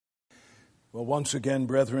Well, once again,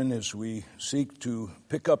 brethren, as we seek to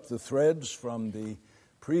pick up the threads from the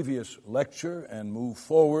previous lecture and move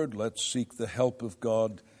forward, let's seek the help of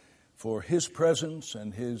God for His presence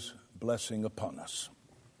and His blessing upon us.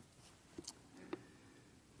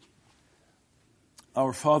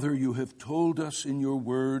 Our Father, you have told us in your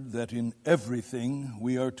word that in everything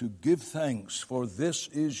we are to give thanks, for this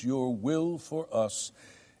is your will for us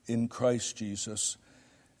in Christ Jesus.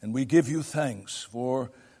 And we give you thanks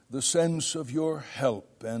for the sense of your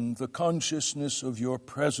help and the consciousness of your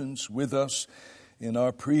presence with us in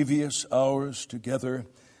our previous hours together.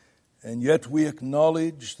 And yet we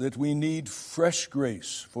acknowledge that we need fresh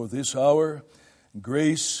grace for this hour,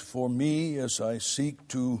 grace for me as I seek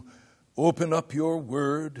to open up your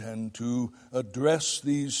word and to address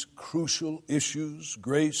these crucial issues,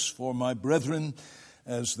 grace for my brethren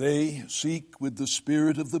as they seek with the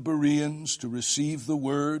spirit of the Bereans to receive the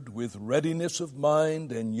word with readiness of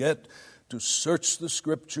mind, and yet to search the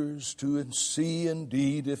scriptures to see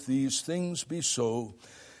indeed if these things be so.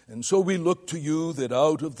 And so we look to you that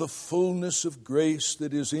out of the fullness of grace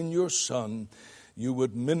that is in your Son, you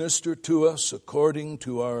would minister to us according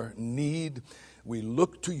to our need. We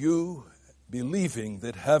look to you, believing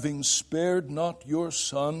that having spared not your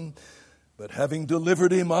Son, but having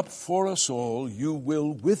delivered him up for us all, you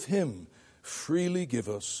will with him freely give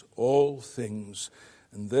us all things.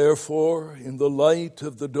 And therefore, in the light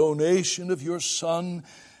of the donation of your Son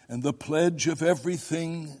and the pledge of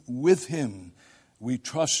everything with him, we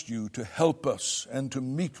trust you to help us and to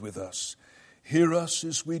meet with us. Hear us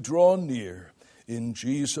as we draw near. In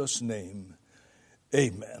Jesus' name,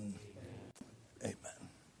 amen. Amen.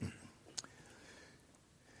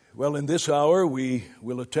 Well, in this hour, we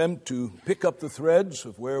will attempt to pick up the threads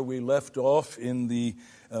of where we left off in the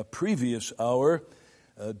previous hour,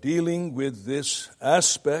 dealing with this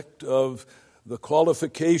aspect of the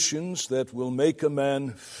qualifications that will make a man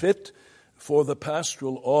fit for the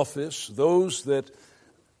pastoral office, those that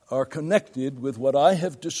are connected with what I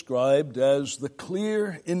have described as the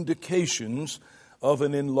clear indications of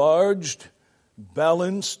an enlarged,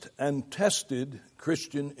 balanced, and tested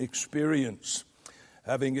Christian experience.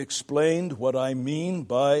 Having explained what I mean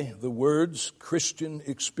by the words Christian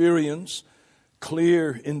experience,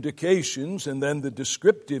 clear indications, and then the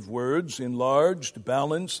descriptive words enlarged,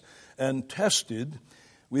 balanced, and tested,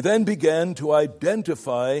 we then began to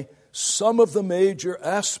identify some of the major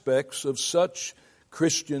aspects of such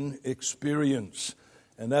Christian experience.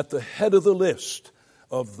 And at the head of the list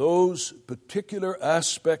of those particular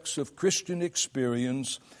aspects of Christian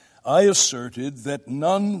experience, I asserted that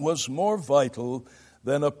none was more vital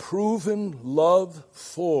than a proven love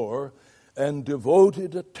for and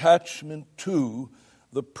devoted attachment to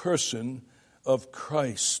the person of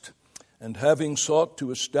Christ. And having sought to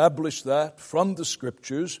establish that from the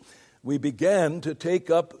Scriptures, we began to take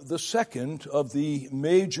up the second of the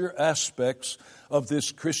major aspects of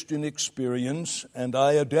this Christian experience, and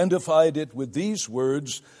I identified it with these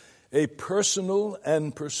words: a personal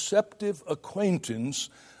and perceptive acquaintance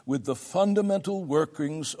with the fundamental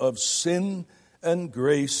workings of sin and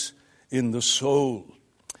grace in the soul.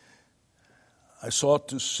 I sought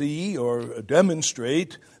to see or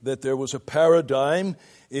demonstrate that there was a paradigm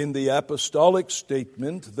in the apostolic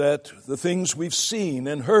statement that the things we've seen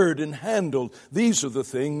and heard and handled, these are the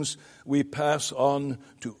things we pass on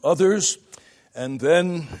to others. And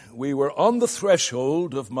then we were on the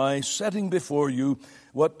threshold of my setting before you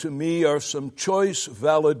what to me are some choice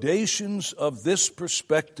validations of this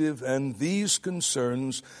perspective and these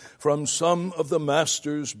concerns from some of the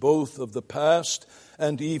masters, both of the past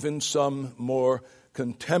and even some more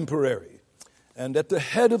contemporary. And at the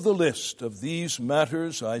head of the list of these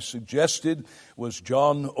matters, I suggested, was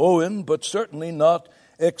John Owen, but certainly not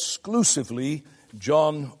exclusively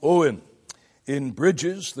John Owen. In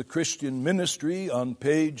Bridges, the Christian Ministry, on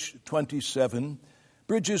page 27,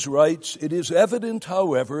 Bridges writes, "It is evident,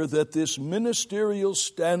 however, that this ministerial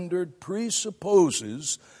standard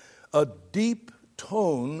presupposes a deep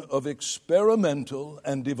tone of experimental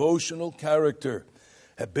and devotional character,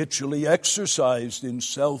 habitually exercised in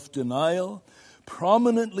self-denial,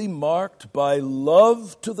 prominently marked by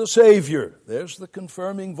love to the Savior," there's the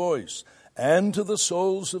confirming voice, "and to the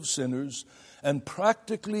souls of sinners, and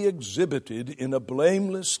practically exhibited in a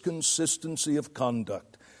blameless consistency of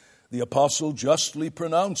conduct. The apostle justly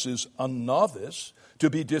pronounces a novice to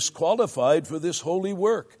be disqualified for this holy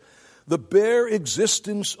work. The bare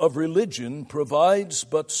existence of religion provides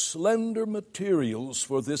but slender materials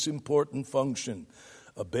for this important function.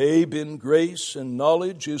 A babe in grace and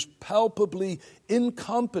knowledge is palpably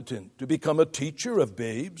incompetent to become a teacher of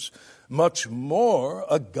babes, much more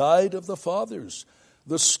a guide of the fathers.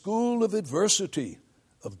 The school of adversity,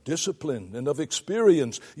 of discipline, and of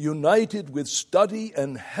experience, united with study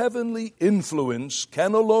and heavenly influence,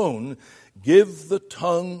 can alone give the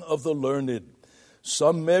tongue of the learned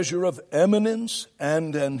some measure of eminence,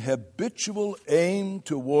 and an habitual aim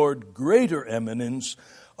toward greater eminence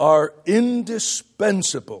are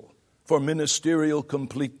indispensable for ministerial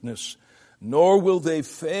completeness, nor will they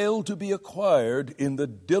fail to be acquired in the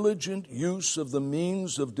diligent use of the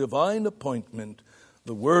means of divine appointment,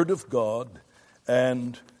 the Word of God,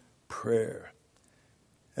 and prayer.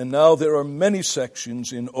 And now there are many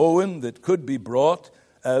sections in Owen that could be brought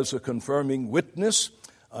as a confirming witness.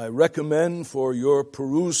 I recommend for your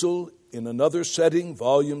perusal in another setting,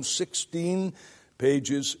 volume 16,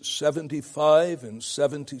 pages 75 and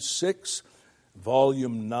 76,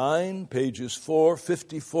 volume 9, pages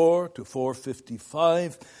 454 to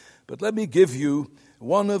 455. But let me give you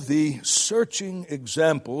one of the searching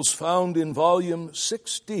examples found in volume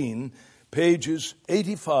 16, pages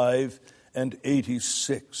 85 and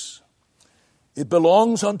 86. It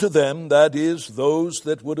belongs unto them, that is, those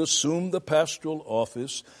that would assume the pastoral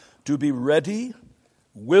office, to be ready,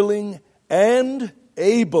 willing, and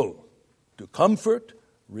able to comfort,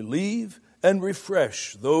 relieve, and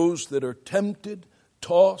refresh those that are tempted,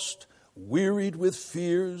 tossed, wearied with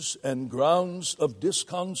fears and grounds of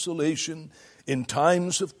disconsolation in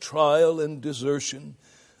times of trial and desertion.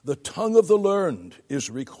 The tongue of the learned is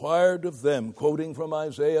required of them, quoting from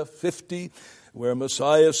Isaiah 50, where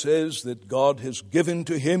Messiah says that God has given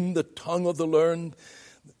to him the tongue of the learned.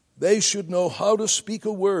 They should know how to speak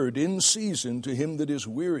a word in season to him that is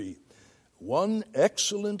weary. One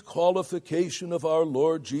excellent qualification of our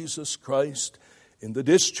Lord Jesus Christ in the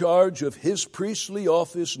discharge of his priestly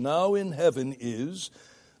office now in heaven is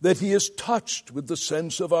that he is touched with the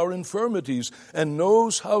sense of our infirmities and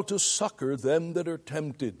knows how to succor them that are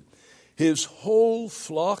tempted. His whole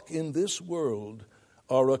flock in this world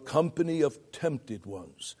are a company of tempted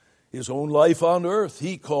ones. His own life on earth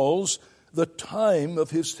he calls the time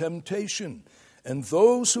of his temptation. And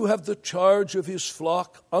those who have the charge of his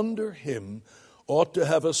flock under him ought to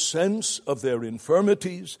have a sense of their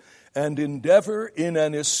infirmities and endeavor in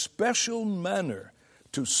an especial manner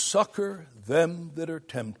to succor them that are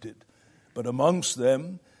tempted. But amongst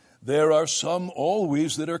them there are some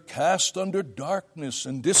always that are cast under darkness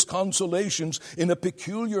and disconsolations in a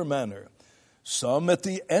peculiar manner. Some at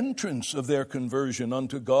the entrance of their conversion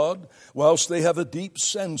unto God, whilst they have a deep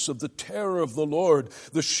sense of the terror of the Lord,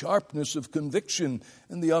 the sharpness of conviction,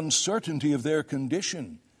 and the uncertainty of their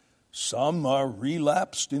condition. Some are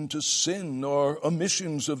relapsed into sin or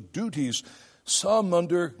omissions of duties. Some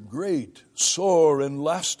under great, sore, and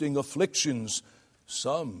lasting afflictions.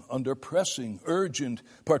 Some under pressing, urgent,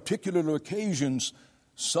 particular occasions.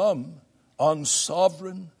 Some on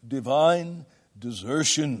sovereign, divine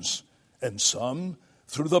desertions. And some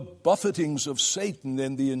through the buffetings of Satan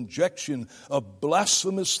and the injection of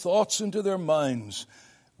blasphemous thoughts into their minds,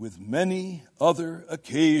 with many other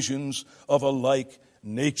occasions of a like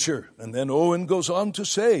nature. And then Owen goes on to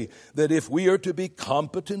say that if we are to be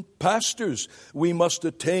competent pastors, we must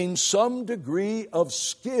attain some degree of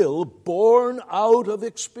skill born out of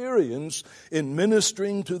experience in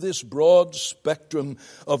ministering to this broad spectrum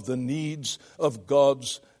of the needs of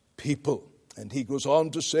God's people. And he goes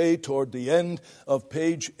on to say toward the end of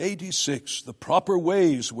page 86, the proper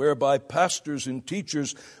ways whereby pastors and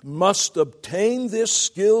teachers must obtain this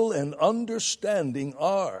skill and understanding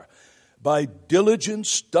are by diligent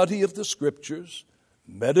study of the Scriptures,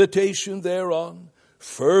 meditation thereon,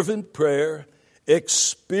 fervent prayer,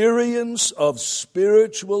 experience of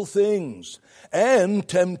spiritual things, and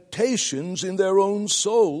temptations in their own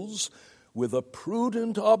souls, with a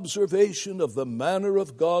prudent observation of the manner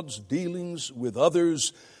of God's dealings with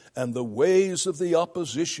others and the ways of the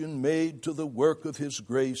opposition made to the work of his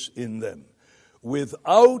grace in them.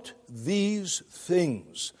 Without these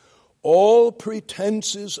things, all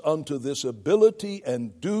pretenses unto this ability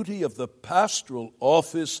and duty of the pastoral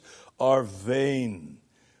office are vain,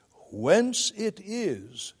 whence it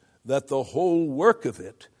is that the whole work of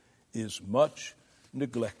it is much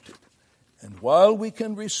neglected. And while we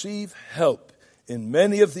can receive help in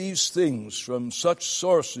many of these things from such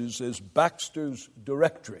sources as Baxter's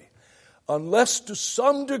Directory, unless to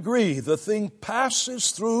some degree the thing passes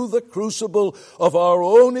through the crucible of our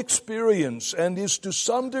own experience and is to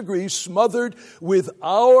some degree smothered with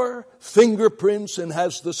our fingerprints and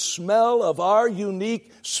has the smell of our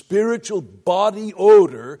unique spiritual body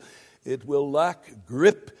odor, it will lack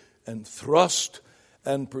grip and thrust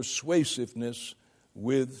and persuasiveness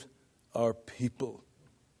with our people.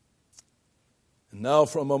 And now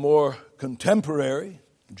from a more contemporary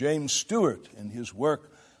James Stewart in his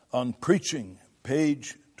work on preaching,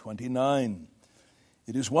 page 29.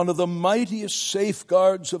 It is one of the mightiest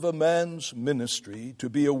safeguards of a man's ministry to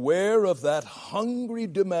be aware of that hungry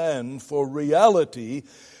demand for reality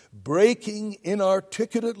breaking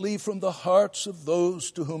inarticulately from the hearts of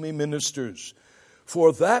those to whom he ministers.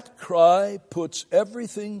 For that cry puts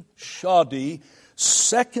everything shoddy,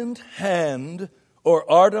 second-hand,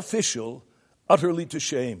 or artificial utterly to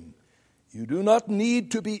shame. You do not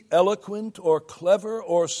need to be eloquent or clever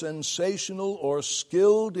or sensational or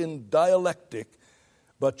skilled in dialectic,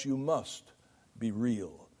 but you must be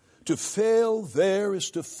real. To fail there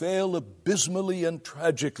is to fail abysmally and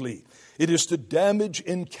tragically. It is to damage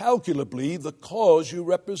incalculably the cause you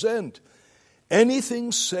represent.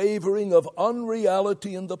 Anything savoring of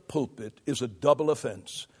unreality in the pulpit is a double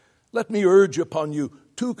offense. Let me urge upon you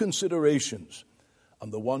two considerations.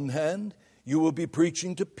 On the one hand, you will be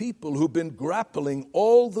preaching to people who've been grappling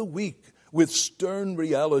all the week with stern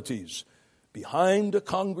realities. Behind a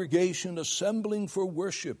congregation assembling for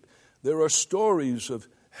worship, there are stories of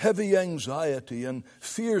heavy anxiety and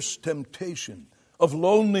fierce temptation, of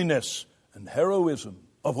loneliness and heroism,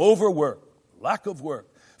 of overwork, lack of work,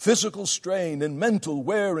 physical strain and mental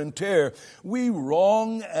wear and tear. We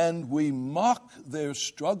wrong and we mock their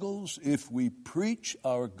struggles if we preach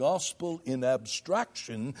our gospel in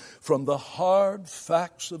abstraction from the hard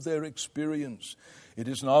facts of their experience. It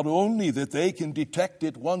is not only that they can detect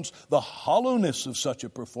at once the hollowness of such a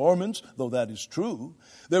performance, though that is true,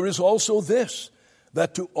 there is also this,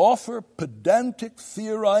 that to offer pedantic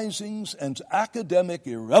theorizings and academic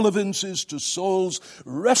irrelevances to souls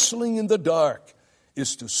wrestling in the dark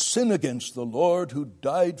is to sin against the Lord who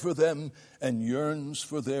died for them and yearns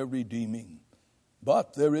for their redeeming.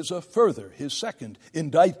 But there is a further, his second,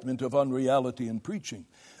 indictment of unreality in preaching.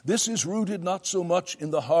 This is rooted not so much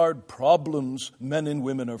in the hard problems men and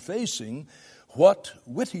women are facing, what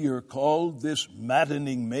Whittier called this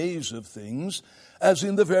maddening maze of things, as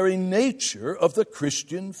in the very nature of the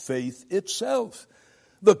Christian faith itself.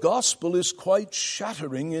 The gospel is quite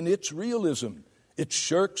shattering in its realism. It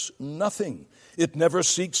shirks nothing. It never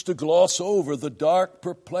seeks to gloss over the dark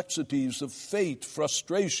perplexities of fate,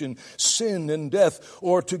 frustration, sin, and death,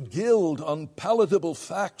 or to gild unpalatable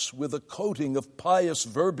facts with a coating of pious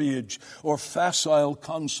verbiage or facile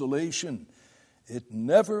consolation. It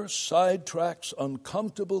never sidetracks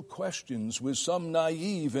uncomfortable questions with some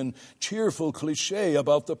naive and cheerful cliche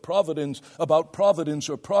about providence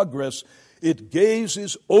or progress. It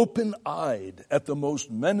gazes open-eyed at the most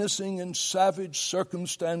menacing and savage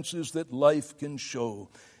circumstances that life can show.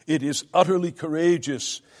 It is utterly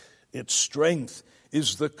courageous. Its strength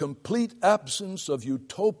is the complete absence of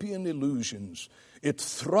utopian illusions. It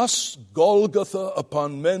thrusts Golgotha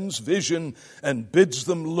upon men's vision and bids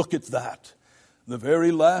them look at that. The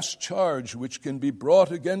very last charge which can be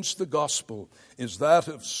brought against the gospel is that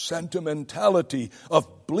of sentimentality,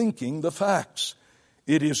 of blinking the facts.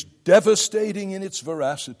 It is devastating in its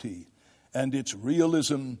veracity, and its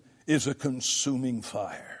realism is a consuming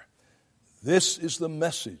fire. This is the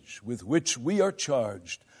message with which we are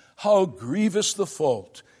charged. How grievous the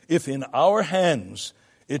fault if in our hands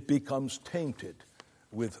it becomes tainted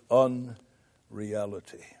with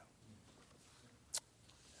unreality.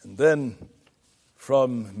 And then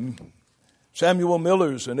from Samuel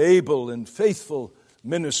Miller's an able and faithful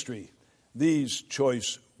ministry, these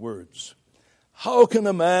choice words. How can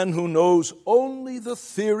a man who knows only the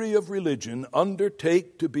theory of religion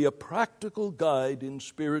undertake to be a practical guide in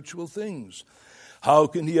spiritual things? How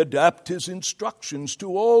can he adapt his instructions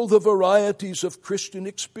to all the varieties of Christian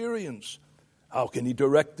experience? How can he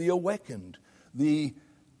direct the awakened, the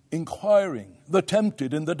inquiring, the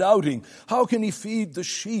tempted, and the doubting? How can he feed the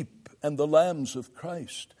sheep and the lambs of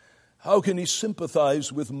Christ? How can he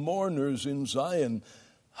sympathize with mourners in Zion?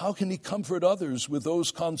 How can he comfort others with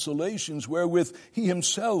those consolations wherewith he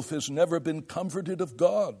himself has never been comforted of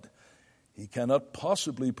God? He cannot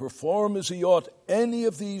possibly perform as he ought any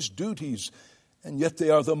of these duties, and yet they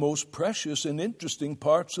are the most precious and interesting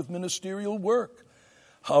parts of ministerial work.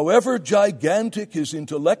 However gigantic his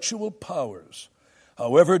intellectual powers,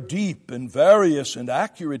 however deep and various and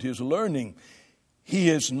accurate his learning, he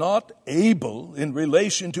is not able, in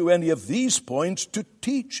relation to any of these points, to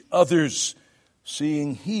teach others,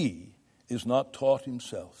 seeing he is not taught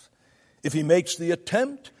himself. If he makes the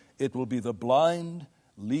attempt, it will be the blind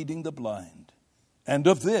leading the blind. And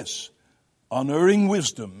of this, unerring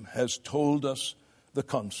wisdom has told us the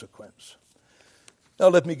consequence. Now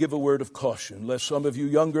let me give a word of caution, lest some of you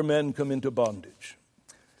younger men come into bondage.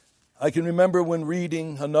 I can remember when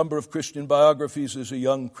reading a number of Christian biographies as a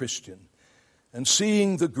young Christian, and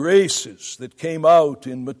seeing the graces that came out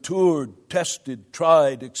in matured, tested,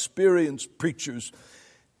 tried, experienced preachers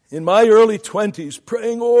in my early 20s,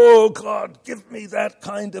 praying, oh God, give me that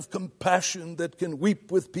kind of compassion that can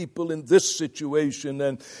weep with people in this situation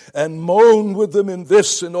and moan with them in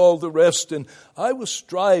this and all the rest. And I was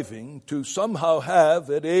striving to somehow have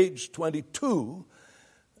at age 22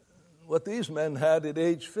 what these men had at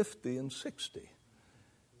age 50 and 60.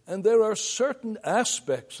 And there are certain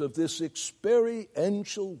aspects of this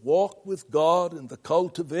experiential walk with God and the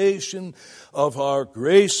cultivation of our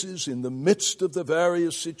graces in the midst of the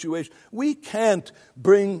various situations. We can't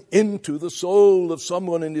bring into the soul of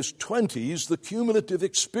someone in his 20s the cumulative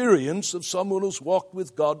experience of someone who's walked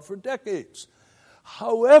with God for decades.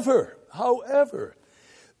 However,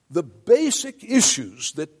 the basic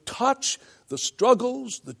issues that touch the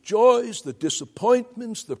struggles, the joys, the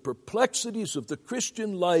disappointments, the perplexities of the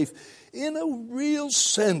Christian life, in a real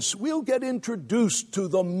sense, we'll get introduced to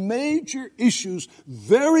the major issues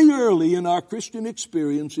very early in our Christian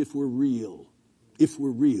experience if we're real. If we're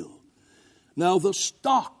real. Now, the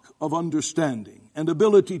stock of understanding and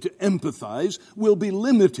ability to empathize will be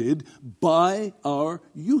limited by our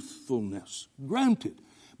youthfulness. Granted.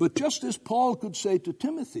 But just as Paul could say to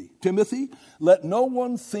Timothy, let no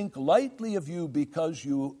one think lightly of you because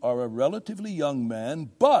you are a relatively young man,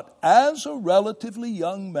 but as a relatively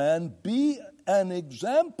young man, be an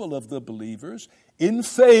example of the believers in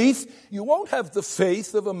faith. You won't have the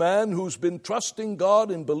faith of a man who's been trusting God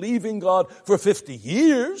and believing God for 50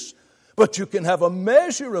 years, but you can have a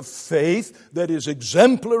measure of faith that is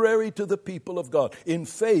exemplary to the people of God. In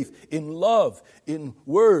faith, in love, in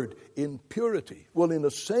word, in purity. Well, in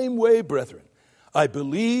the same way, brethren, I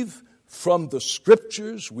believe from the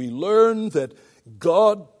Scriptures we learn that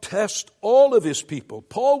God tests all of His people.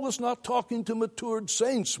 Paul was not talking to matured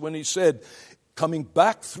saints when he said, coming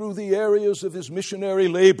back through the areas of his missionary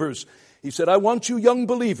labors, he said, I want you young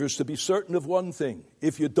believers to be certain of one thing.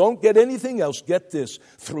 If you don't get anything else, get this.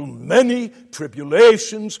 Through many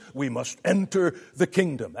tribulations, we must enter the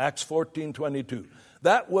kingdom. Acts 14:22.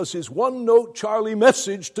 That was his one-note Charlie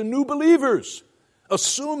message to new believers,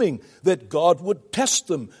 assuming that God would test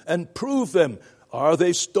them and prove them. Are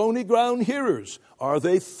they stony ground hearers? Are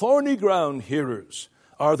they thorny ground hearers?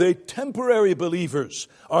 Are they temporary believers?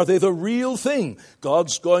 Are they the real thing?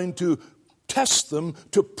 God's going to test them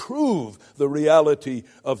to prove the reality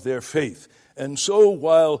of their faith. And so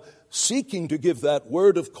while seeking to give that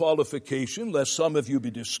word of qualification, lest some of you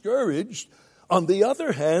be discouraged, on the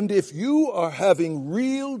other hand, if you are having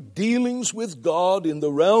real dealings with God in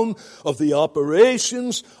the realm of the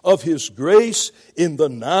operations of His grace in the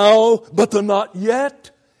now, but the not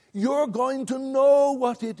yet, you're going to know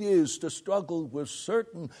what it is to struggle with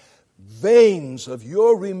certain veins of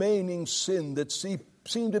your remaining sin that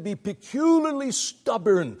seem to be peculiarly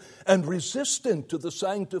stubborn and resistant to the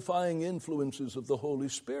sanctifying influences of the Holy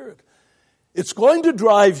Spirit. It's going to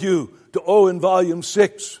drive you to in volume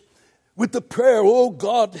 6 with the prayer, oh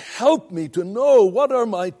God, help me to know what are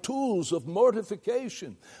my tools of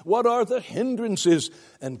mortification, what are the hindrances,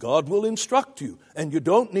 and God will instruct you. And you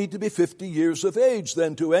don't need to be 50 years of age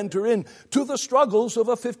then to enter into the struggles of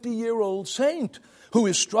a 50-year-old saint who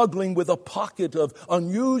is struggling with a pocket of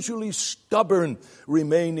unusually stubborn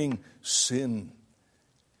remaining sin.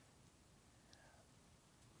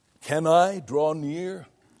 Can I draw near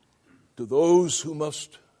to those who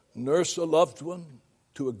must nurse a loved one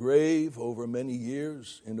to a grave over many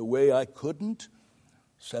years in a way I couldn't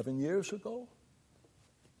 7 years ago?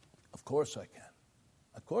 Of course I can.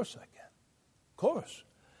 Of course I can. Of course.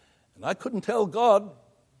 And I couldn't tell God,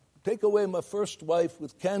 take away my first wife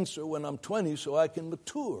with cancer when I'm 20 so I can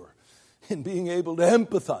mature in being able to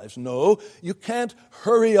empathize. No, you can't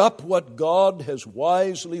hurry up what God has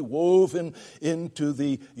wisely woven into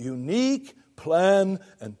the unique plan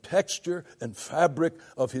and texture and fabric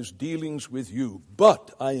of His dealings with you.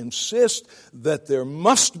 But I insist that there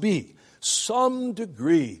must be some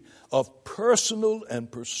degree of personal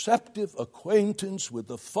and perceptive acquaintance with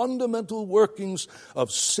the fundamental workings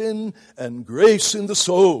of sin and grace in the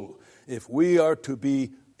soul if we are to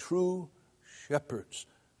be true shepherds,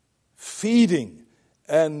 feeding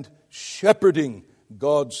and shepherding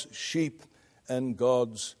God's sheep and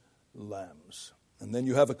God's lambs. And then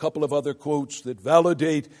you have a couple of other quotes that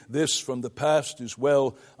validate this from the past as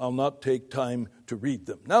well. I'll not take time to read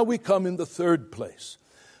them. Now we come in the third place.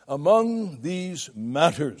 Among these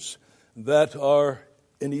matters that are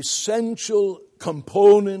an essential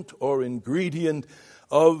component or ingredient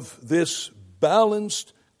of this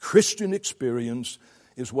balanced Christian experience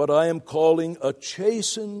is what I am calling a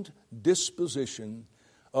chastened disposition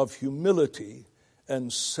of humility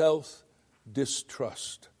and self-denial.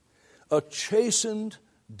 distrust. A chastened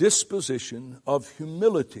disposition of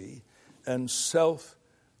humility and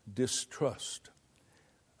self-distrust.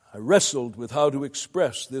 I wrestled with how to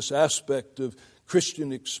express this aspect of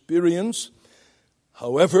Christian experience.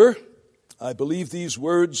 However, I believe these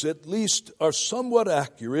words at least are somewhat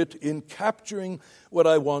accurate in capturing what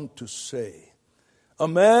I want to say. A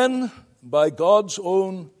man, by God's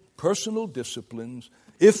own personal disciplines,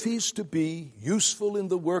 if he's to be useful in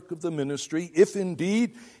the work of the ministry, if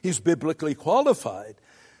indeed he's biblically qualified,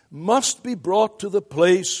 must be brought to the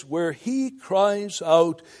place where he cries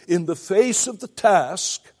out in the face of the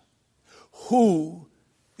task, "Who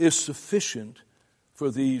is sufficient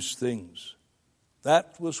for these things?"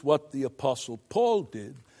 That was what the Apostle Paul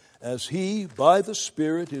did as he, by the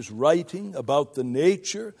Spirit, is writing about the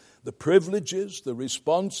nature, the privileges, the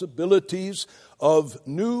responsibilities of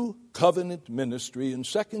new covenant ministry in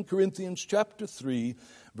 2 Corinthians chapter 3,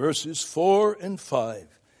 verses 4 and 5.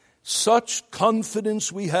 Such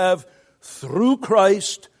confidence we have through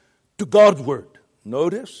Christ to Godward.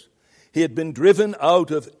 Notice, he had been driven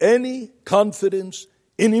out of any confidence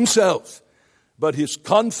in himself, but his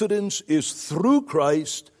confidence is through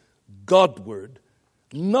Christ Godward,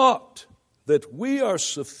 not that we are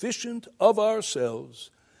sufficient of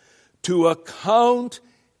ourselves to account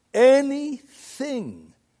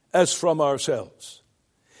anything as from ourselves.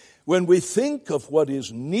 When we think of what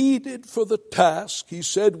is needed for the task, he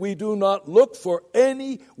said, we do not look for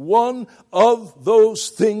any one of those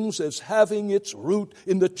things as having its root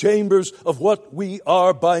in the chambers of what we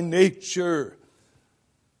are by nature.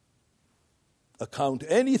 Account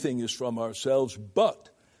anything is from ourselves, but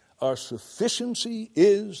our sufficiency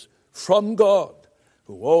is from God,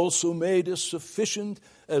 who also made us sufficient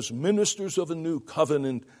as ministers of a new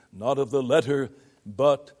covenant, not of the letter,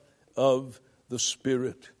 but of the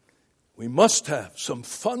Spirit. We must have some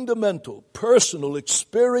fundamental, personal,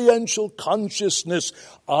 experiential consciousness.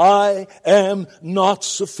 I am not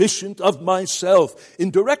sufficient of myself.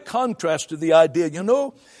 In direct contrast to the idea,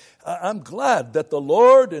 I'm glad that the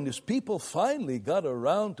Lord and His people finally got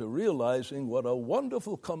around to realizing what a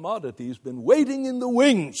wonderful commodity has been waiting in the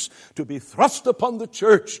wings to be thrust upon the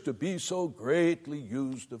church to be so greatly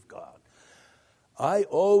used of God. I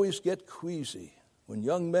always get queasy when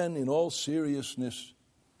young men in all seriousness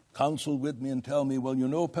counsel with me and tell me,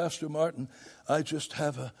 well, Pastor Martin, I just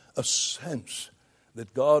have a sense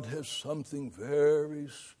that God has something very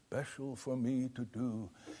special for me to do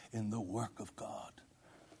in the work of God.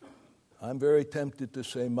 I'm very tempted to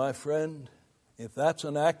say, my friend, if that's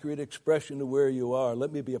an accurate expression of where you are,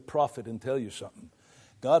 let me be a prophet and tell you something.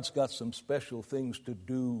 God's got some special things to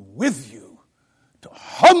do with you, to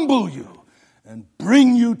humble you and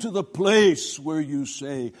bring you to the place where you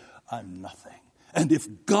say, I'm nothing. And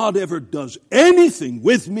if God ever does anything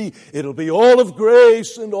with me, it'll be all of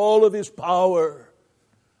grace and all of His power.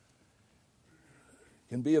 It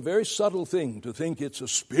can be a very subtle thing to think it's a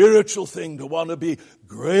spiritual thing to want to be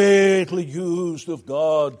greatly used of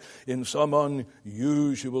God in some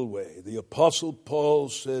unusual way. The Apostle Paul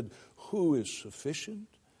said, who is sufficient?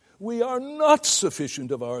 We are not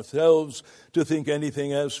sufficient of ourselves to think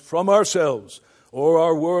anything as from ourselves, or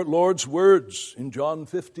our Lord's words in John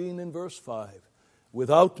 15 and verse 5.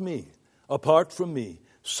 Without me, apart from me,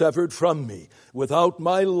 severed from me, without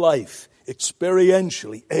my life,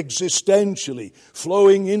 experientially, existentially,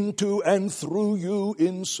 flowing into and through you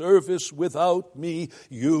in service, without me,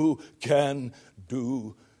 you can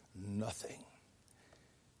do nothing.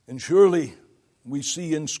 And surely we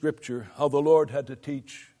see in Scripture how the Lord had to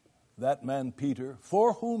teach that man Peter,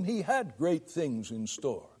 for whom He had great things in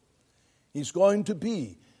store. He's going to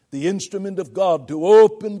be the instrument of God to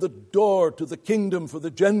open the door to the kingdom for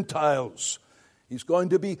the Gentiles. He's going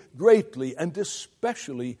to be greatly and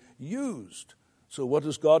especially used. So what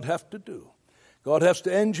does God have to do? God has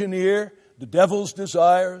to engineer the devil's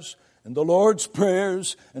desires and the Lord's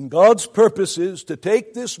prayers and God's purposes to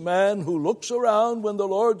take this man who looks around when the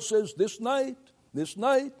Lord says, this night,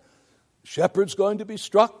 the shepherd's going to be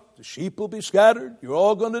struck, the sheep will be scattered, you're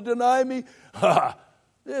all going to deny me.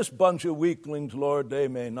 This bunch of weaklings, Lord, they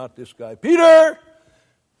may, not this guy.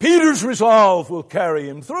 Peter's resolve will carry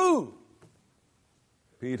him through.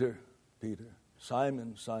 Peter,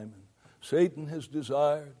 Simon, Satan has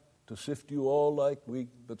desired to sift you all like wheat.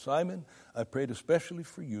 But Simon, I prayed especially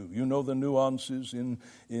for you. You know the nuances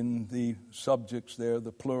in the subjects there,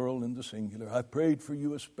 the plural and the singular. I prayed for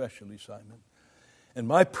you especially, Simon. And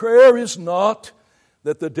my prayer is not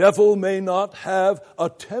that the devil may not have a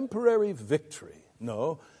temporary victory.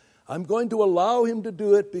 No, I'm going to allow him to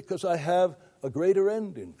do it because I have a greater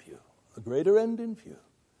end in view.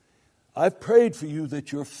 I've prayed for you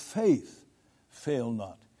that your faith fail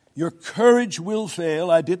not. Your courage will fail.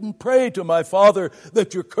 I didn't pray to my Father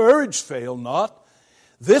that your courage fail not.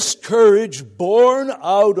 This courage born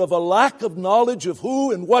out of a lack of knowledge of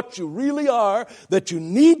who and what you really are, that you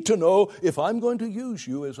need to know if I'm going to use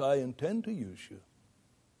you as I intend to use you.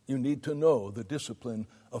 You need to know the discipline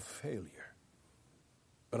of failure.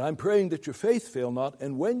 But I'm praying that your faith fail not,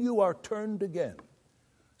 and when you are turned again,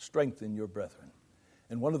 strengthen your brethren.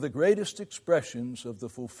 And one of the greatest expressions of the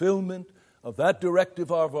fulfillment of that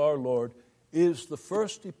directive of our Lord is the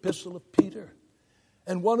first epistle of Peter.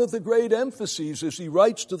 And one of the great emphases as he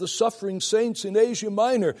writes to the suffering saints in Asia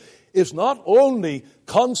Minor is not only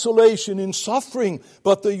consolation in suffering,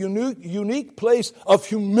 but the unique place of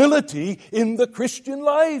humility in the Christian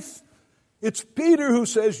life. It's Peter who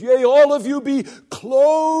says, yea, all of you be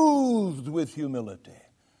clothed with humility.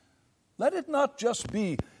 Let it not just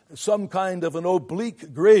be some kind of an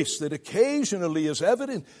oblique grace that occasionally is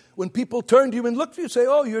evident. When people turn to you and look at you and say,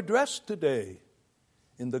 oh, you're dressed today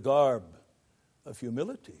in the garb of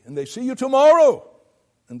humility. And they see you tomorrow,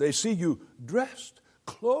 and they see you dressed,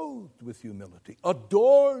 clothed with humility,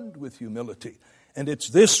 adorned with humility. And it's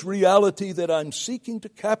this reality that I'm seeking to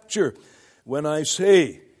capture when I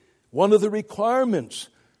say one of the requirements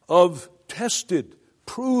of tested,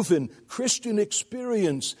 proven Christian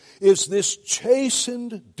experience is this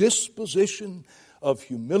chastened disposition of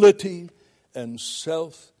humility and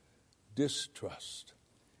self-distrust.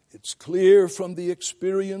 It's clear from the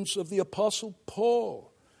experience of the Apostle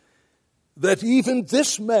Paul that even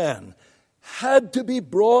this man had to be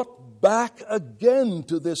brought back again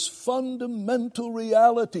to this fundamental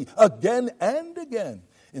reality, again and again.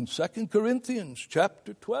 In 2 Corinthians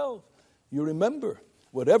chapter 12, you remember,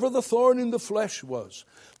 whatever the thorn in the flesh was,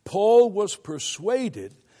 Paul was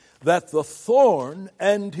persuaded that the thorn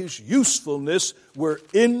and his usefulness were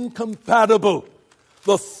incompatible.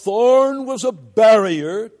 The thorn was a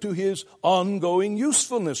barrier to his ongoing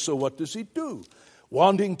usefulness. So what does he do?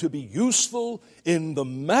 Wanting to be useful in the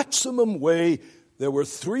maximum way, there were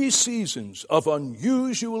 3 seasons of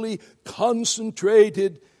unusually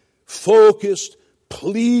concentrated, focused,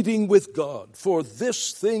 pleading with God. For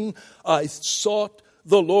this thing I sought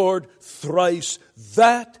the Lord thrice,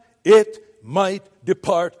 that it might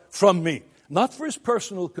depart from me. Not for his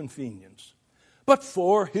personal convenience, but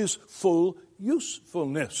for his full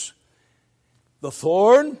usefulness. The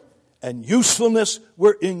thorn and usefulness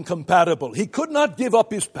were incompatible. He could not give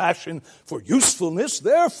up his passion for usefulness.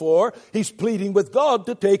 Therefore, he's pleading with God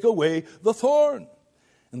to take away the thorn.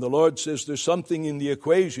 And the Lord says, there's something in the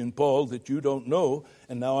equation, Paul, that you don't know,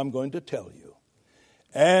 and now I'm going to tell you.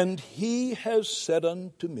 And he has said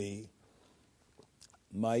unto me,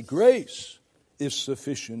 my grace is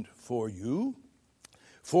sufficient for you,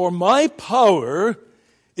 for my power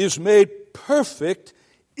is made perfect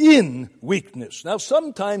in weakness. Now,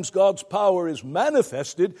 sometimes God's power is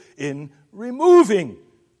manifested in removing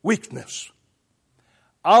weakness.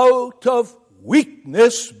 Out of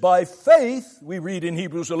weakness, by faith, we read in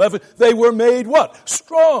Hebrews 11, they were made what?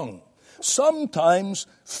 Strong. Sometimes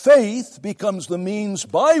faith becomes the means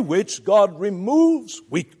by which God removes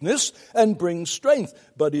weakness and brings strength.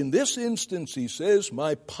 But in this instance, he says,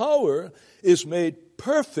 my power is made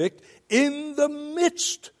perfect in the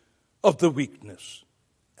midst of the weakness.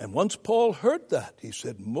 And once Paul heard that, he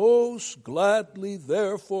said, most gladly,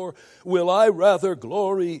 therefore, will I rather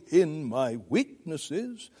glory in my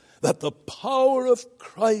weaknesses, that the power of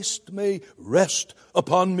Christ may rest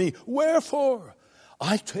upon me. Wherefore,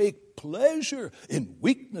 I take pleasure in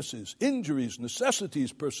weaknesses, injuries,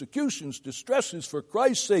 necessities, persecutions, distresses for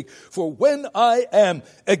Christ's sake. For when I am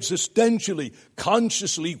existentially,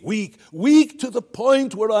 consciously weak to the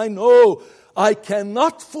point where I know I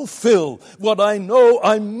cannot fulfill what I know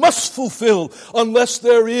I must fulfill unless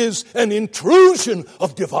there is an intrusion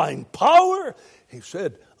of divine power, he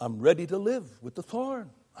said, I'm ready to live with the thorn.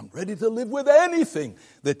 I'm ready to live with anything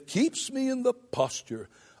that keeps me in the posture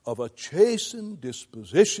of a chastened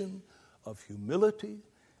disposition of humility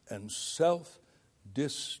and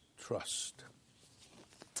self-distrust.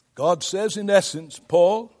 God says, in essence,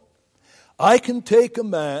 Paul, I can take a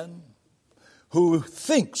man who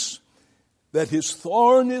thinks that his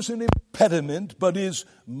thorn is an impediment, but is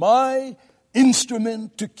my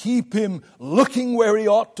instrument to keep him looking where he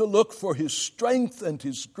ought to look for his strength and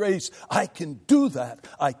his grace. I can do that.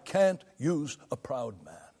 I can't use a proud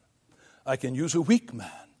man. I can use a weak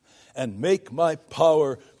man and make my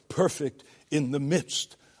power perfect in the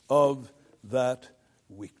midst of that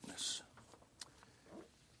weakness.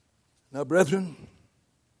 Now, brethren,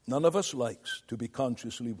 none of us likes to be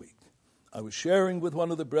consciously weak. I was sharing with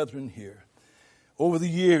one of the brethren here over the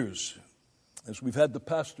years, as we've had the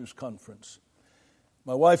pastors' conference,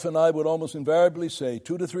 My wife and I would almost invariably say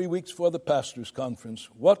 2 to 3 weeks before the pastor's conference,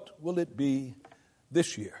 what will it be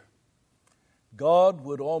this year? God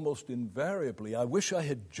would almost invariably, I wish I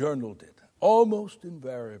had journaled it, almost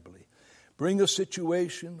invariably bring a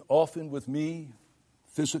situation, often with me,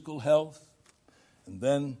 physical health, and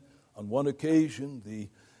then on one occasion, the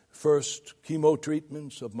first chemo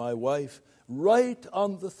treatments of my wife, right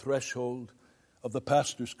on the threshold of the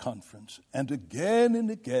pastor's conference. And again,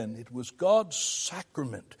 it was God's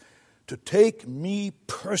sacrament to take me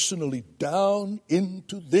personally down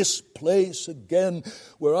into this place again,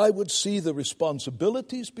 where I would see the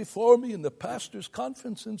responsibilities before me in the pastor's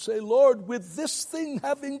conference and say, Lord, with this thing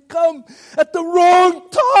having come at the wrong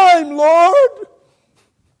time, Lord,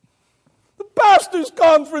 the pastor's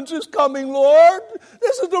conference is coming, Lord,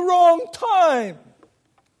 this is the wrong time.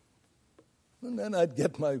 And then I'd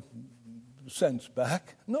get my sense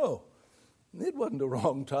back. No, it wasn't the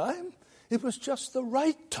wrong time. It was just the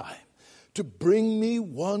right time to bring me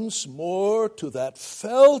once more to that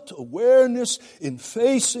felt awareness in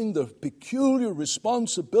facing the peculiar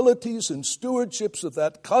responsibilities and stewardships of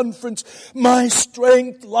that conference. My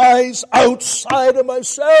strength lies outside of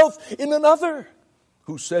myself in another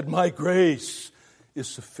who said, my grace is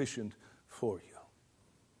sufficient for you.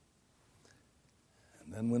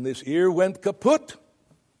 And then when this ear went kaput,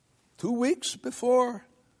 2 weeks before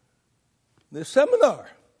the seminar,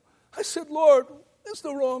 I said, Lord, it's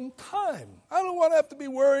the wrong time. I don't want to have to be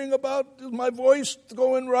worrying about my voice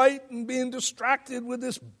going right and being distracted with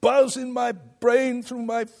this buzz in my brain through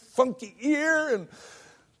my funky ear. And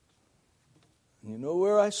you know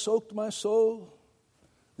where I soaked my soul?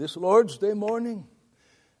 This Lord's Day morning,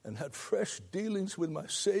 and had fresh dealings with my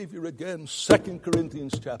Savior again, 2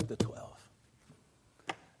 Corinthians chapter 12.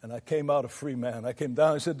 And I came out a free man. I came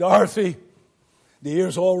down and said, Dorothy, the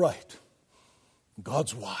ear's all right.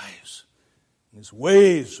 God's wise. And His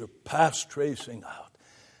ways are past tracing out.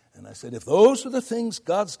 And I said, if those are the things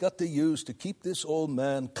God's got to use to keep this old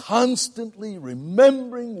man constantly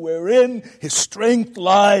remembering wherein his strength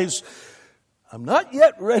lies, I'm not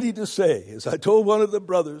yet ready to say, as I told one of the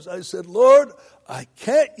brothers, I said, Lord, I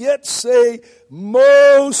can't yet say,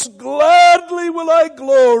 most gladly will I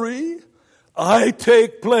glory, I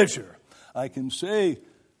take pleasure. I can say,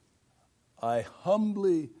 I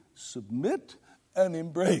humbly submit and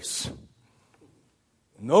embrace,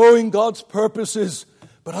 knowing God's purposes,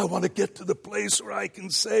 but I want to get to the place where I can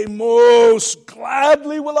say, most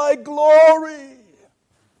gladly will I glory.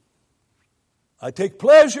 I take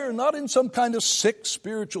pleasure not in some kind of sick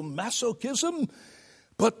spiritual masochism,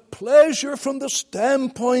 but pleasure from the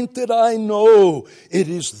standpoint that I know it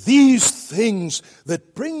is these things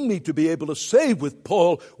that bring me to be able to say with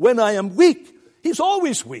Paul, when I am weak, he's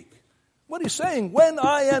always weak. What he's saying, when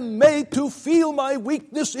I am made to feel my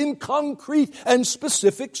weakness in concrete and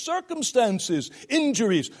specific circumstances,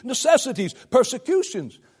 injuries, necessities,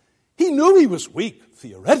 persecutions. He knew he was weak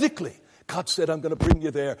theoretically. God said, I'm going to bring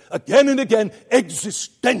you there again and again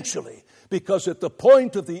existentially. Because at the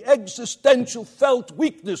point of the existential felt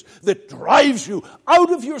weakness that drives you out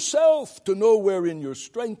of yourself to know wherein your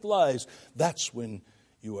strength lies, that's when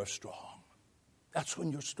you are strong. That's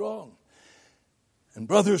when you're strong. And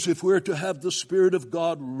brothers, if we're to have the Spirit of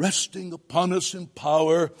God resting upon us in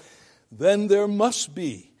power, then there must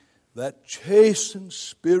be that chastened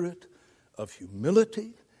spirit of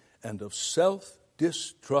humility and of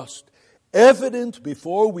self-distrust evident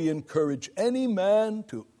before we encourage any man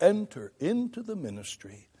to enter into the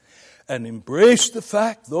ministry, and embrace the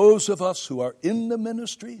fact, those of us who are in the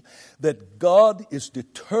ministry, that God is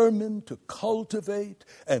determined to cultivate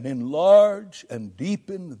and enlarge and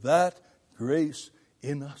deepen that grace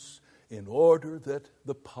in us in order that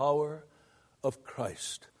the power of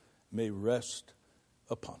Christ may rest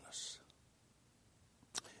upon us.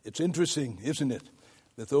 It's interesting, isn't it,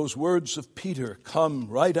 that those words of Peter come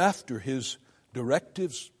right after his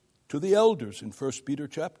directives to the elders in 1 Peter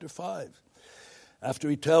chapter 5. After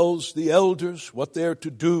he tells the elders what they are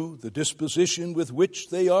to do, the disposition with which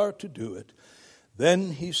they are to do it,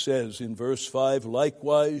 then he says in verse 5,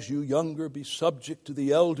 likewise you younger be subject to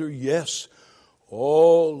the elder. Yes,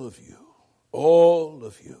 all of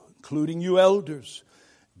you, including you elders,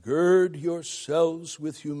 gird yourselves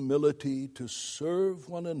with humility to serve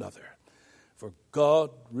one another. For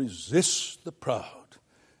God resists the proud,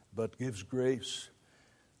 but gives grace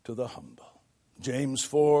to the humble. James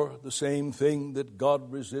 4, the same thing, that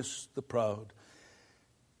God resists the proud.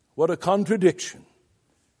 What a contradiction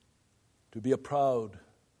to be a proud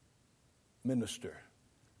minister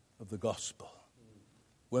of the gospel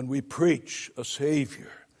when we preach a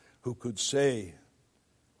Savior who could say,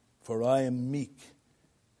 for I am meek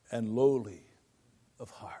and lowly of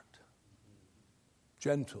heart,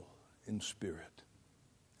 gentle in spirit.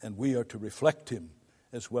 And we are to reflect him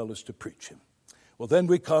as well as to preach him. Well, then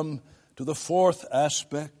we come to the fourth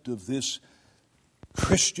aspect of this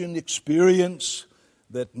Christian experience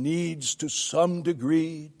that needs to some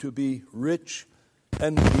degree to be rich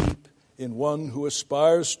and deep in one who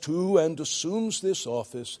aspires to and assumes this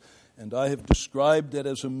office. And I have described it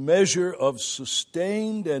as a measure of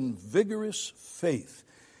sustained and vigorous faith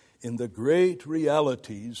in the great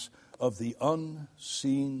realities of the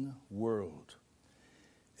unseen world.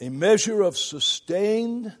 A measure of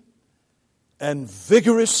sustained and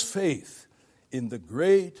vigorous faith in the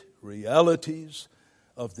great realities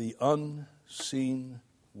of the unseen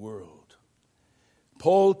world.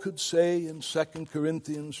 Paul could say in 2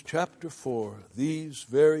 Corinthians chapter 4 these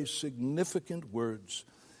very significant words,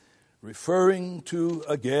 referring to,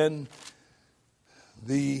 again,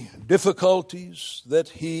 the difficulties that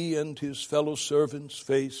he and his fellow servants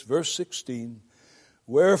face. Verse 16,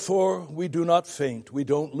 "Wherefore we do not faint, we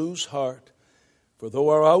don't lose heart. For though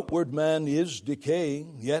our outward man is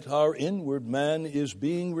decaying, yet our inward man is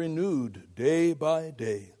being renewed day by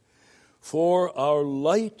day. For our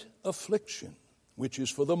light affliction, which is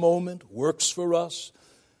for the moment, works for us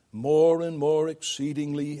more and more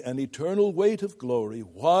exceedingly an eternal weight of glory,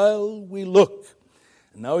 while we look."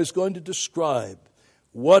 And now he's going to describe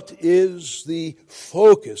what is the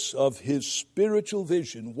focus of his spiritual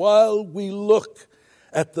vision. While we look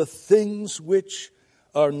at the things which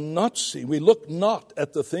are not seen. We look not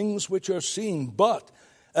at the things which are seen, but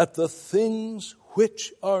at the things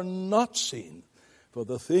which are not seen. For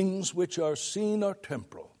the things which are seen are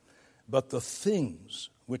temporal, but the things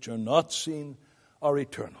which are not seen are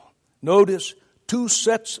eternal. Notice two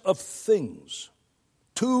sets of things,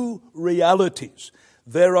 two realities.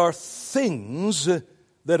 There are things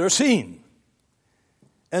that are seen,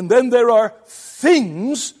 and then there are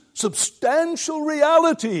things, substantial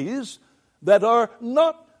realities, that are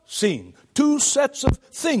not seen. Two sets of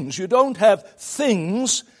things. You don't have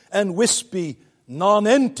things and wispy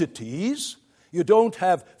non-entities. You don't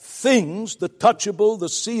have things, the touchable, the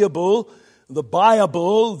seeable, the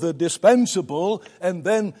buyable, the dispensable, and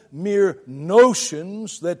then mere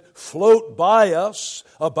notions that float by us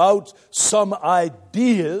about some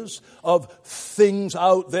ideas of things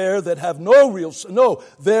out there that have no real... No,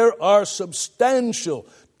 there are substantial,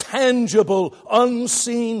 tangible,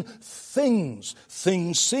 unseen things.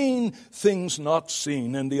 Things seen, things not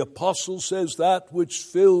seen. And the apostle says that which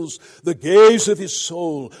fills the gaze of his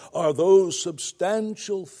soul are those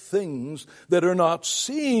substantial things that are not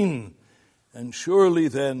seen. And surely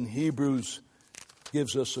then Hebrews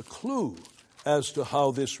gives us a clue as to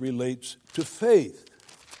how this relates to faith.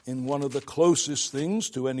 In one of the closest things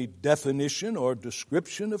to any definition or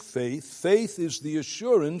description of faith, faith is the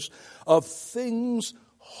assurance of things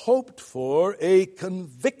hoped for, a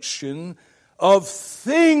conviction of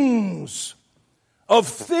things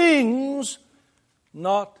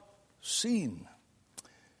not seen.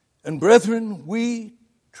 And brethren, we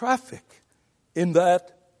traffic in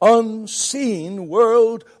that unseen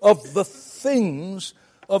world of the things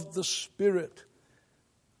of the Spirit,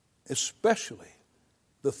 especially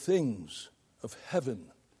the things of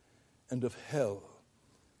heaven and of hell.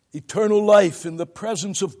 Eternal life in the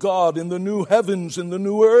presence of God in the new heavens and the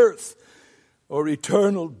new earth, or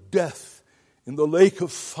eternal death in the lake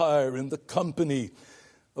of fire in the company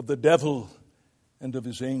of the devil and of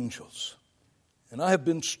his angels. And I have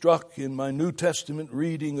been struck in my New Testament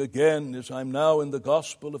reading again, as I'm now in the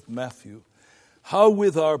Gospel of Matthew, how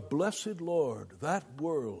with our blessed Lord that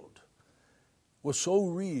world was so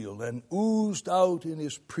real and oozed out in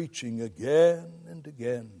his preaching again and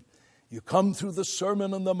again. You come through the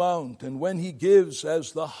Sermon on the Mount, and when he gives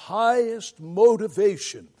as the highest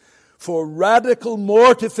motivation for radical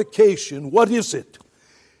mortification, what is it?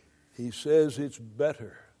 He says it's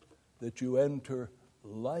better that you enter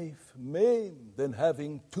life maimed than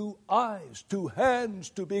having 2 eyes, 2 hands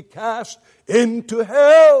to be cast into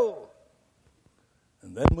hell.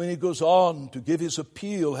 And then when he goes on to give his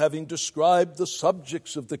appeal, having described the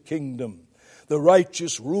subjects of the kingdom, the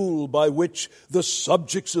righteous rule by which the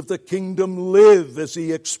subjects of the kingdom live, as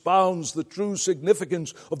he expounds the true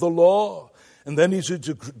significance of the law. And then he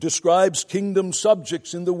describes kingdom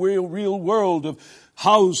subjects in the real world of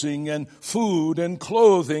housing and food and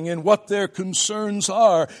clothing and what their concerns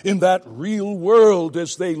are in that real world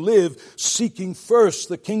as they live, seeking first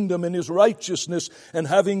the kingdom and his righteousness. And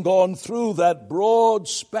having gone through that broad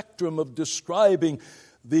spectrum of describing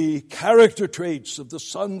the character traits of the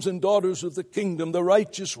sons and daughters of the kingdom, the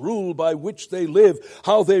righteous rule by which they live,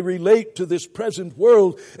 how they relate to this present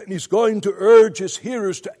world. And he's going to urge his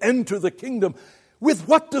hearers to enter the kingdom. With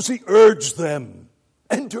what does he urge them?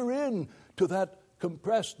 Enter in to that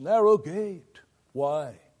compressed, narrow gate.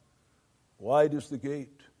 Why? Wide is the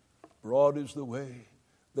gate, broad is the way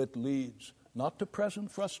that leads not to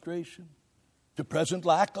present frustration, to present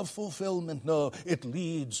lack of fulfillment. No, it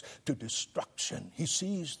leads to destruction. He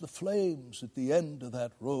sees the flames at the end of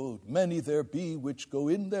that road. Many there be which go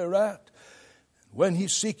in thereat. When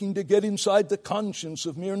he's seeking to get inside the conscience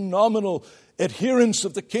of mere nominal adherents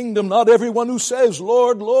of the kingdom, not everyone who says,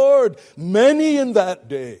 Lord, Lord, many in that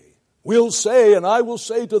day will say, and I will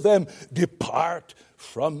say to them, depart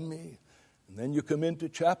from me. And then you come into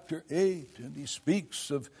chapter 8, and he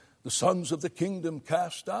speaks of the sons of the kingdom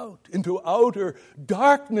cast out into outer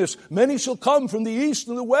darkness. Many shall come from the east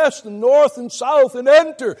and the west and north and south and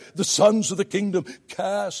enter. The sons of the kingdom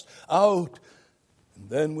cast out. And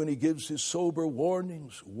then when he gives his sober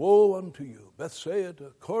warnings, woe unto you,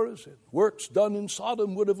 Bethsaida, Chorazin, works done in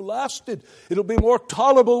Sodom would have lasted. It'll be more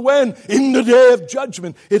tolerable when, in the day of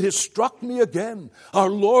judgment, it has struck me again. Our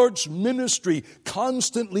Lord's ministry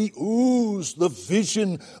constantly oozed the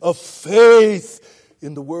vision of faith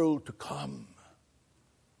in the world to come.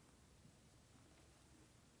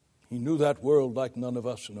 He knew that world like none of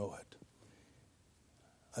us know it.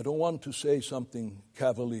 I don't want to say something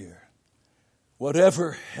cavalier.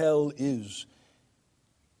 Whatever hell is,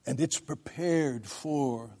 and it's prepared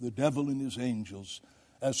for the devil and his angels,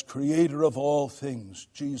 as creator of all things,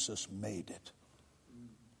 Jesus made it.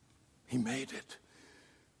 He made it.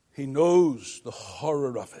 He knows the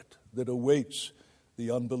horror of it that awaits the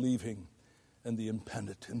unbelieving and the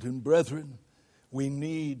impenitent. And brethren, we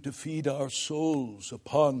need to feed our souls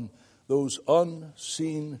upon those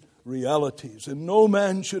unseen realities. And no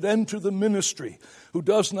man should enter the ministry who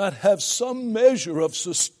does not have some measure of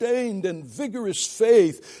sustained and vigorous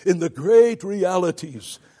faith in the great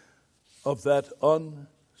realities of that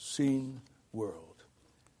unseen world.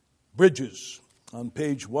 Bridges, on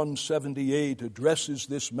page 178, addresses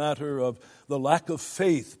this matter of the lack of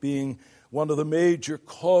faith being one of the major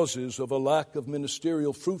causes of a lack of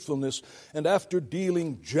ministerial fruitfulness, and after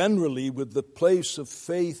dealing generally with the place of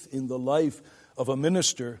faith in the life of a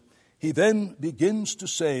minister, he then begins to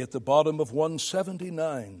say at the bottom of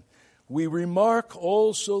 179, we remark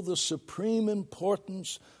also the supreme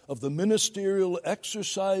importance of the ministerial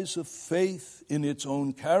exercise of faith in its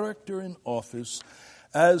own character and office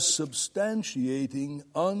as substantiating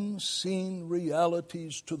unseen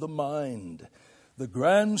realities to the mind. The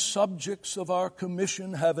grand subjects of our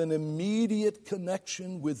commission have an immediate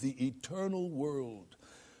connection with the eternal world.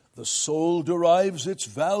 The soul derives its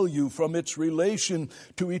value from its relation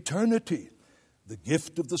to eternity. The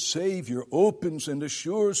gift of the Savior opens and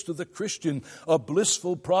assures to the Christian a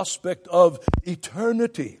blissful prospect of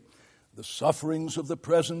eternity. The sufferings of the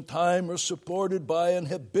present time are supported by an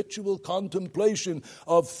habitual contemplation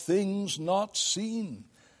of things not seen,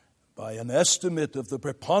 by an estimate of the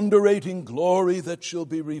preponderating glory that shall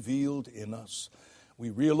be revealed in us. We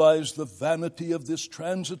realize the vanity of this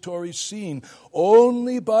transitory scene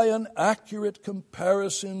only by an accurate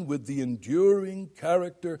comparison with the enduring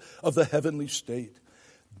character of the heavenly state.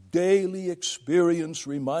 Daily experience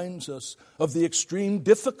reminds us of the extreme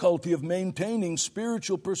difficulty of maintaining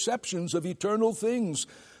spiritual perceptions of eternal things.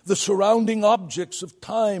 The surrounding objects of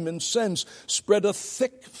time and sense spread a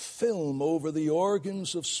thick film over the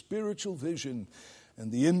organs of spiritual vision,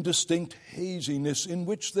 and the indistinct haziness in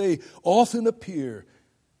which they often appear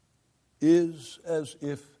is as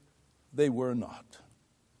if they were not.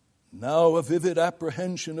 Now a vivid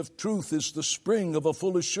apprehension of truth is the spring of a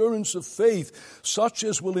full assurance of faith, such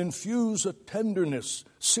as will infuse a tenderness,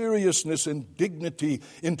 seriousness, and dignity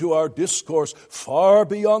into our discourse far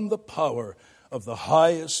beyond the power of the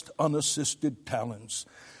highest unassisted talents.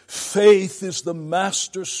 Faith is the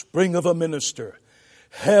master spring of a minister.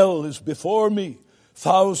 Hell is before me.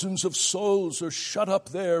 Thousands of souls are shut up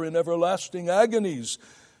there in everlasting agonies.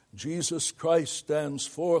 Jesus Christ stands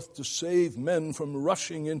forth to save men from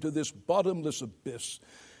rushing into this bottomless abyss.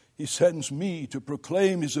 He sends me to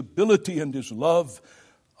proclaim His ability and His love.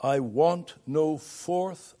 I want no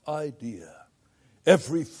fourth idea.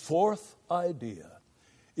 Every fourth idea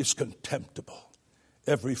is contemptible.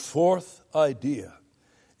 Every fourth idea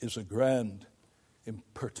is a grand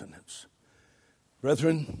impertinence.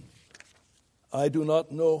 Brethren, I do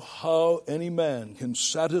not know how any man can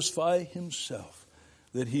satisfy himself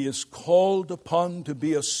that he is called upon to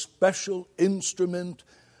be a special instrument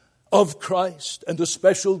of Christ and a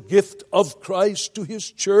special gift of Christ to His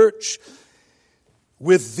church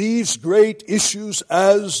with these great issues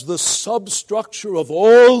as the substructure of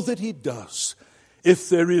all that he does, if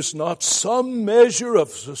there is not some measure of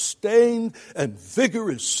sustained and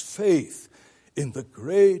vigorous faith in the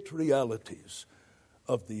great realities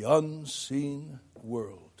of the unseen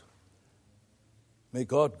world. May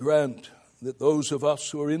God grant that those of us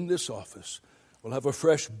who are in this office will have a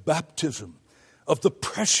fresh baptism of the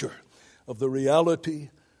pressure of the reality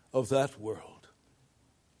of that world.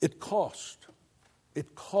 It costs.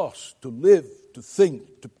 It costs to live, to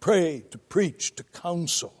think, to pray, to preach, to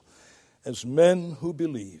counsel as men who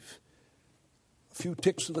believe. A few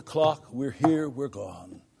ticks of the clock, we're here, we're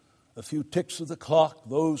gone. A few ticks of the clock,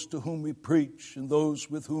 those to whom we preach and those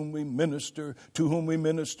with whom we minister, to whom we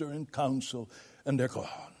minister and counsel, and they're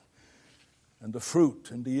gone. And the fruit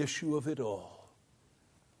and the issue of it all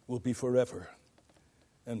will be forever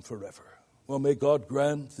and forever. Well, may God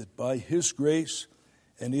grant that by His grace,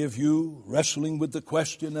 any of you wrestling with the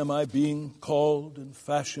question, am I being called and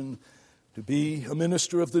fashioned to be a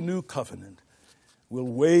minister of the new covenant, will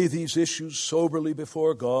weigh these issues soberly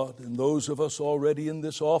before God, and those of us already in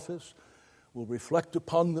this office will reflect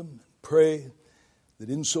upon them and pray that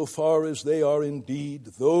insofar as they are indeed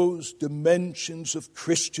those dimensions of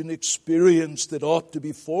Christian experience that ought to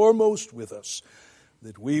be foremost with us,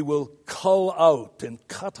 that we will cull out and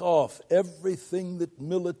cut off everything that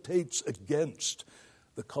militates against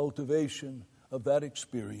the cultivation of that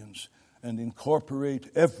experience and incorporate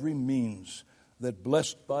every means that,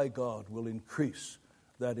 blessed by God, will increase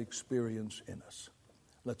that experience in us.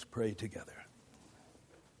 Let's pray together.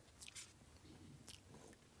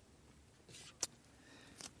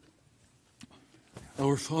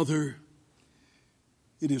 Our Father,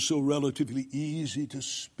 it is so relatively easy to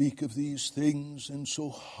speak of these things and so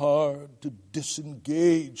hard to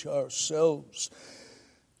disengage ourselves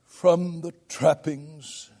from the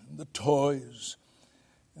trappings, the toys,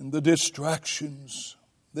 and the distractions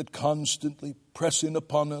that constantly press in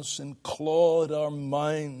upon us and claw at our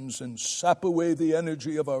minds and sap away the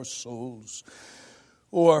energy of our souls.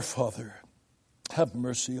 O our Father, have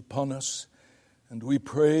mercy upon us, and we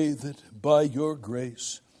pray that by your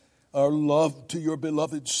grace, our love to your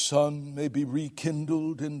beloved Son may be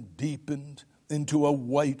rekindled and deepened into a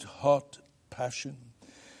white-hot passion.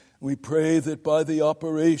 We pray that by the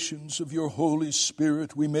operations of your Holy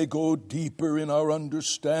Spirit, we may go deeper in our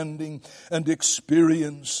understanding and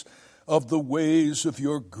experience of the ways of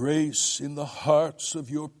your grace in the hearts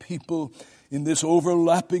of your people in this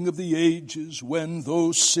overlapping of the ages when,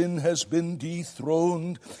 though sin has been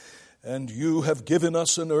dethroned, and you have given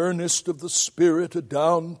us an earnest of the Spirit, a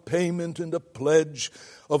down payment and a pledge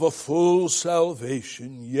of a full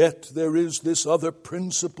salvation, yet there is this other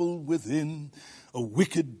principle within, a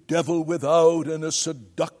wicked devil without, and a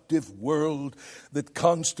seductive world that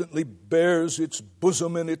constantly bares its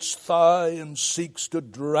bosom and its thigh and seeks to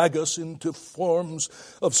drag us into forms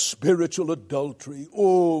of spiritual adultery.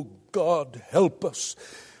 Oh God, help us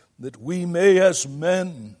that we may as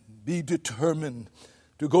men be determined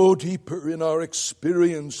to go deeper in our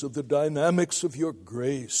experience of the dynamics of your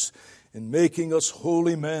grace in making us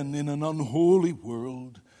holy men in an unholy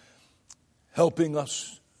world, helping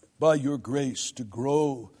us by your grace to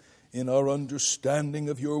grow in our understanding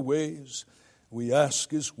of your ways. We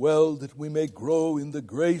ask as well that we may grow in the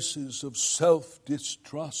graces of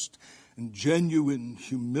self-distrust and genuine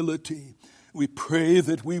humility. We pray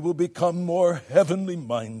that we will become more heavenly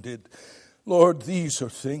minded. Lord, these are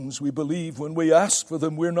things we believe when we ask for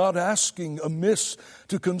them. We're not asking amiss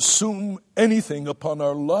to consume anything upon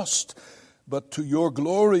our lust, but to your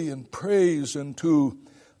glory and praise and to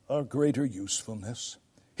our greater usefulness.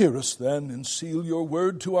 Hear us then and seal your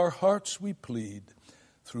word to our hearts, we plead,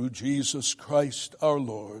 through Jesus Christ our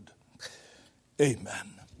Lord.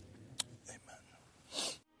 Amen.